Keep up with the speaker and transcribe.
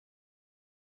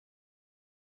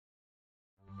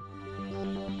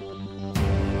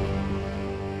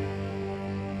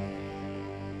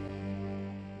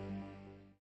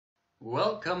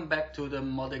Welcome back to the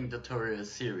modding tutorial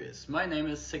series. My name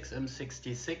is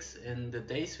 6M66. In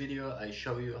today's video I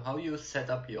show you how you set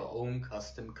up your own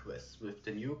custom quests with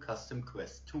the new custom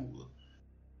quest tool.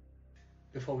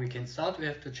 Before we can start, we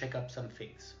have to check up some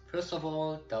things. First of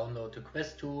all, download the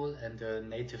quest tool and the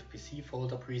native PC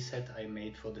folder preset I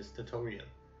made for this tutorial.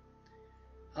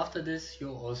 After this,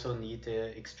 you also need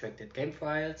the extracted game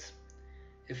files.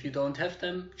 If you don't have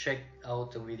them, check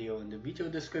out the video in the video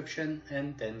description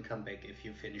and then come back if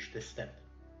you finish this step.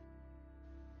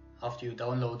 After you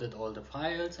downloaded all the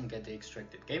files and get the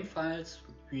extracted game files,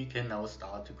 we can now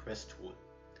start the quest tool.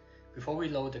 Before we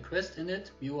load the quest in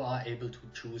it, you are able to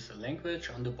choose a language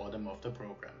on the bottom of the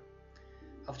program.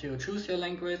 After you choose your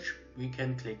language, we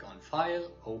can click on File,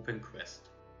 Open Quest.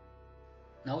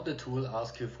 Now the tool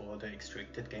asks you for the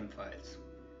extracted game files.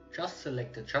 Just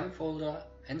select the chunk folder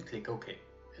and click OK.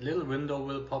 A little window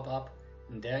will pop up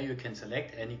and there you can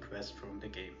select any quest from the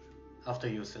game. After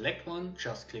you select one,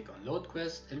 just click on Load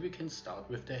Quest and we can start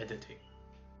with the editing.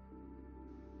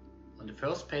 On the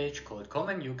first page called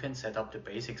Common, you can set up the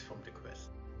basics from the quest.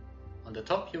 On the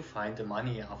top you find the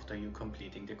money after you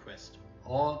completing the quest,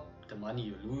 or the money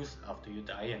you lose after you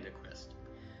die in the quest.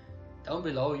 Down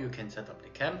below you can set up the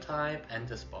camp type and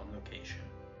the spawn location.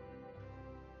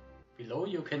 Below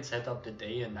you can set up the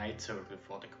day and night circle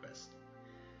for the quest.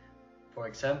 For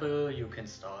example, you can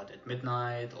start at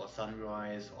midnight or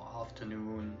sunrise or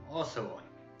afternoon or so on.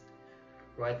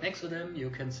 Right next to them you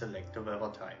can select the weather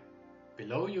type.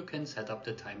 Below you can set up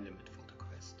the time limit for the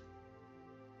quest.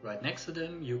 Right next to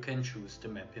them you can choose the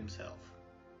map himself.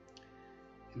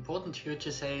 Important here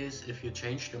to say is if you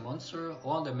change the monster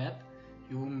or the map,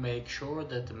 you make sure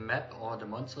that the map or the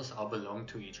monsters are belong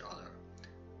to each other,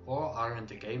 or are in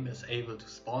the game is able to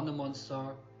spawn the monster,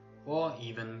 or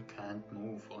even can't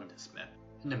move on this map.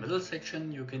 In the middle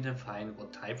section you can define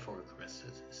what type for a quest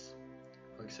it is.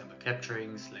 For example,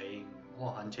 capturing, slaying,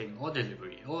 or hunting, or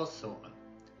delivery, or so on.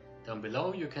 Down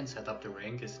below you can set up the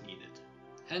rank as needed.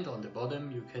 And on the bottom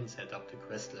you can set up the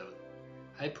quest level.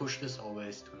 I push this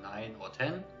always to 9 or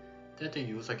 10, that the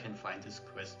user can find this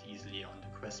quest easily on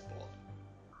the quest board.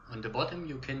 On the bottom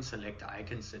you can select the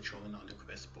icons that shown on the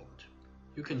quest board.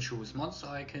 You can choose monster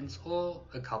icons or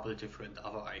a couple different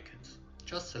other icons.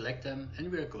 Just select them and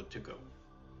we are good to go.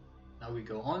 Now we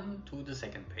go on to the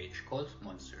second page called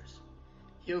Monsters.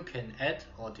 Here you can add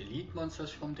or delete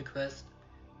monsters from the quest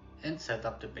and set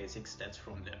up the basic stats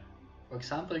from them. For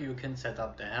example, you can set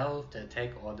up the health, the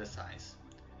attack or the size.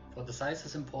 For the size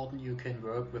is important, you can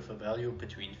work with a value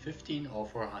between 15 or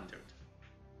 400.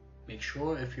 Make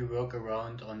sure if you work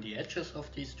around on the edges of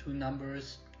these two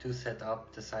numbers to set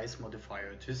up the size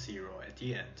modifier to 0 at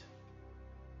the end.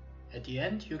 At the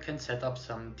end you can set up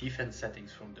some defense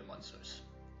settings from the monsters.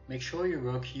 Make sure you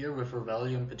work here with a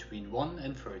value between 1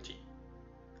 and 30.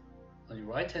 On the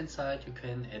right hand side you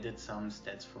can edit some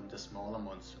stats from the smaller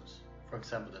monsters, for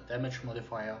example the damage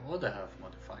modifier or the health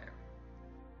modifier.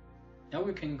 Now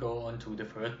we can go on to the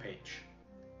third page.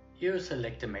 Here you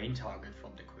select the main target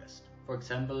from the quest. For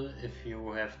example, if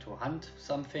you have to hunt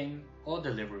something or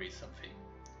deliver something.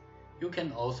 You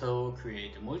can also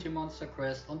create a multi-monster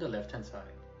quest on the left hand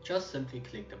side. Just simply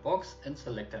click the box and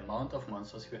select the amount of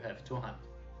monsters you have to hunt.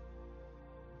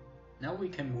 Now we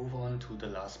can move on to the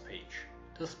last page,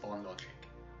 the spawn logic.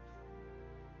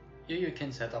 Here you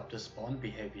can set up the spawn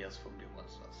behaviors from the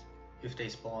monsters. If they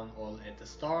spawn all at the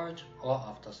start or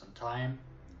after some time,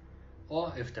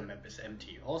 or if the map is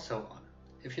empty or so on.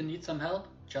 If you need some help,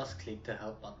 just click the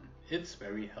help button. It's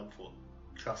very helpful,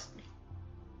 trust me.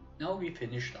 Now we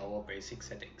finished our basic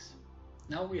settings.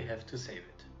 Now we have to save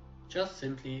it. Just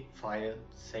simply File,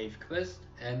 Save Quest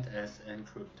and as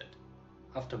encrypted.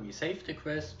 After we save the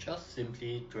quest, just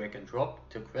simply drag and drop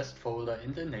the quest folder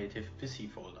in the native PC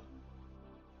folder.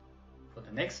 For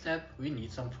the next step we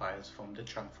need some files from the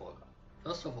chunk folder.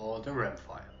 First of all, the RAM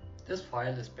file. This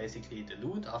file is basically the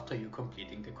loot after you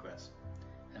completing the quest.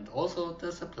 And also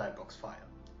the supply box file.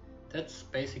 That's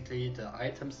basically the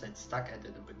items that stuck at the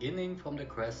beginning from the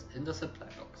quest in the supply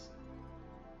box.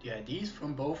 The IDs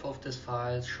from both of these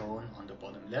files shown on the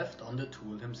bottom left on the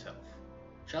tool himself.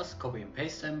 Just copy and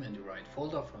paste them in the right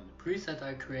folder from the preset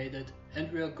I created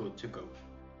and we are good to go.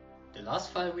 The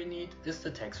last file we need is the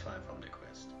text file from the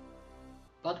quest.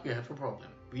 But we have a problem,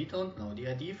 we don't know the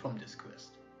ID from this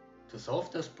quest. To solve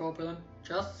this problem,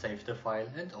 just save the file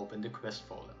and open the quest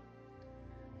folder.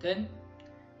 Then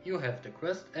you have the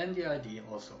quest and the ID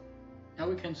also. Now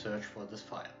we can search for this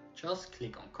file. Just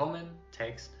click on Common,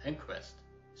 Text and Quest.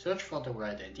 Search for the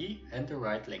right ID and the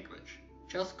right language.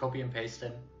 Just copy and paste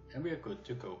them and we are good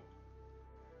to go.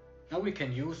 Now we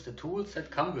can use the tools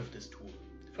that come with this tool.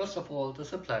 First of all, the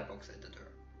supply box editor.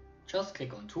 Just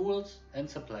click on Tools and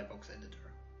Supply Box Editor.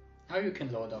 Now you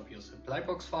can load up your supply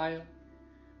box file.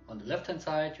 On the left hand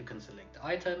side you can select the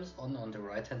items, and on the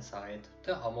right hand side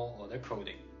the ammo or the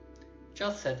coding.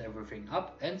 Just set everything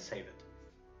up and save it.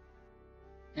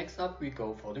 Next up we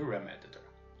go for the RAM editor.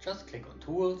 Just click on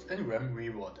Tools and RAM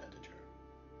Reward Editor.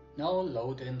 Now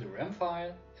load in the RAM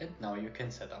file and now you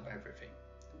can set up everything.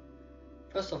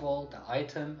 First of all, the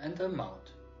item and the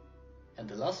amount. And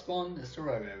the last one is the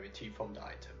rarity from the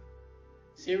item.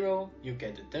 0, you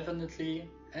get it definitely,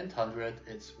 and 100,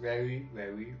 it's very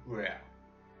rare.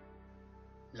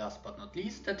 Last but not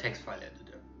least, the text file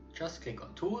editor. Just click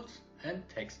on Tools and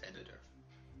Text Editor.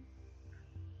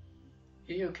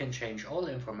 Here you can change all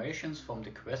informations from the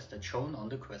quest that's shown on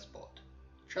the quest board.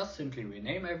 Just simply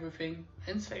rename everything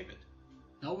and save it.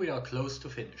 Now we are close to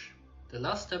finish. The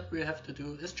last step we have to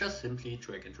do is just simply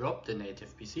drag and drop the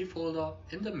native PC folder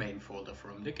in the main folder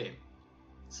from the game.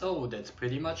 So that's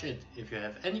pretty much it. If you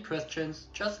have any questions,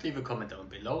 just leave a comment down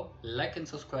below, like and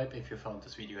subscribe if you found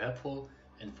this video helpful,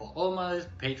 and for all my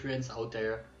Patreons out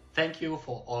there, thank you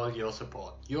for all your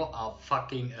support. You are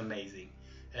fucking amazing.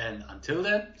 And until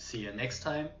then, see you next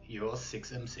time, your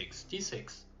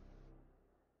 6M6D6.